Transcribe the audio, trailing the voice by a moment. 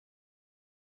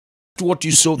post what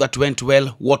you saw that went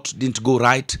well, what didn't go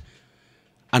right,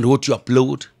 and what you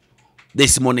upload.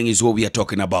 This morning is what we are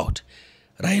talking about.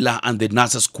 Raila and the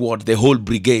NASA squad, the whole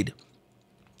brigade,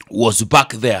 was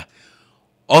back there,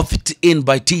 authored in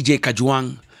by TJ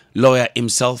Kajwang, lawyer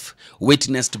himself,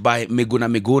 witnessed by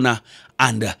Miguna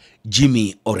and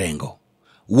Jimmy Orengo.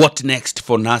 What next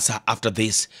for NASA after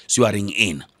this swearing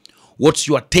in? What's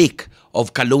your take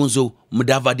of Kalonzo,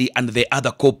 Mudavadi and the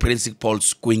other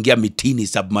co-principals kuingia mitini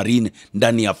submarine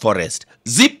ndani ya forest?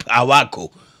 Zip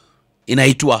awako.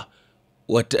 Inaitwa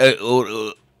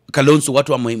Kalonzo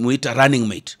watu wamemuita running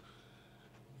mate.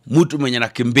 Mtu mwenye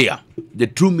nakimbia. The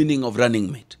true meaning of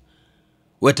running mate.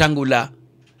 Wetangula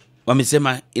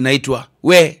wamesema inaitwa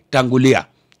we tangulia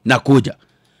nakuja.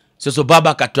 So baba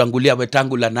akatangulia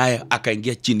Wetangula naye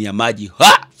akaingia chini ya maji.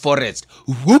 Ha! Forest.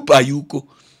 Whoop ayuko.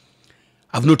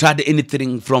 I've not heard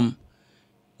anything from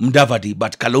Mudavadi,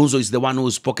 but Kalonzo is the one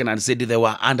who spoken and said they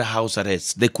were under house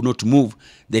arrest. They could not move.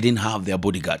 They didn't have their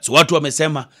bodyguards. Watu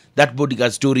wamesema that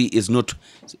bodyguard story is not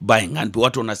buying. And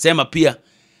watu wanasema pia,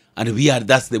 and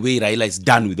that's the way Raila is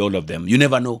done with all of them. You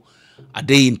never know. A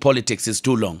day in politics is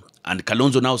too long. And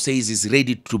Kalonzo now says he's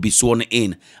ready to be sworn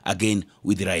in again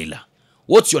with Raila.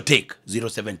 What's your take?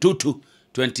 0722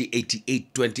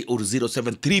 2088 20 or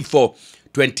 0734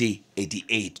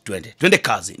 2088 20. Twende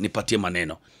kazi, nipatie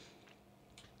maneno.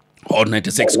 Hot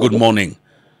 96, good morning.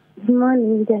 Good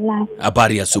morning, Jalal.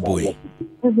 Habari ya asubuhi.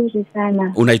 Nzuri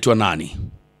sana. Unaitwa nani?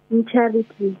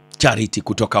 Charity. Charity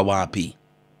kutoka wapi?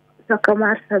 Kutoka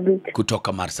Marsabit.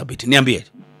 Kutoka Marsabit. Niambie.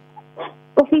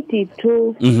 Kofiti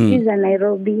tu. Iza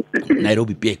Nairobi.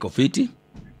 Nairobi pia iko fiti?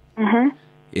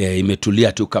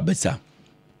 Imetulia tu kabisa.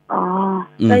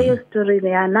 Hiyo story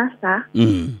ya NASA.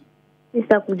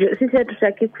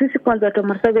 Sisi kwanza watu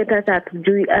Marsabit hata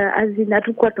hatujui,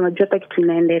 hatukuwa tunajua hata kitu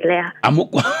inaendelea.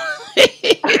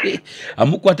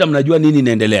 Amuko hata mnajua nini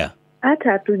inaendelea?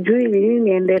 Hata hatujui nini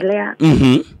inaendelea.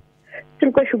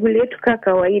 Tulikuwa shughuli yetu kama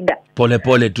kawaida. Pole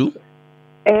tu.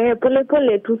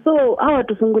 Pole tu. So hawa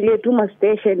tufungulie tu ma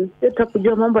station.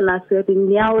 Tutakujua mambo na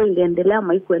swearing yao iliendelea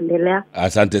ama ikuendelea.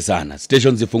 Asante sana.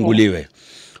 Stations zifunguliwe.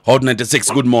 Hot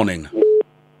 96, good morning.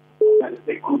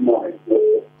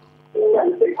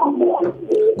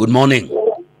 Good morning.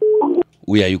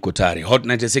 We are yuko tayari. Hot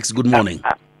 96, good morning.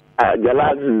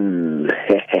 Jalal.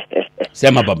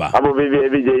 Sema baba. Hapo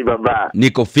bibi baba.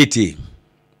 Niko fiti.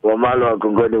 Wamalwa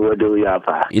kongoni wote huyu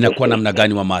hapa. Inakuwa namna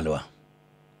gani Wamalwa?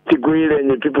 Siku ile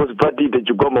yenye People's Party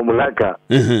itachukua mamlaka.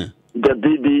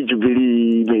 Itabidi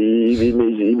Jubilee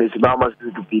imesimama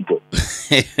sisi tupite.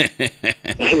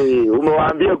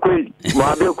 Umewaambia kweli?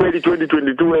 Umewaambia kweli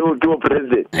 2022 wewe ukiwa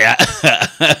president?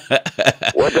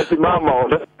 Watasimama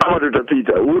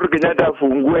tutapita. Uhuru Kenyatta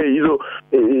afungue hizo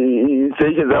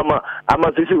stations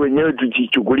ama sisi wenyewe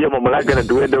tujichukulia mamlaka na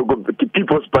tuende huko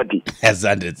People's Party.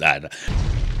 Asante sana.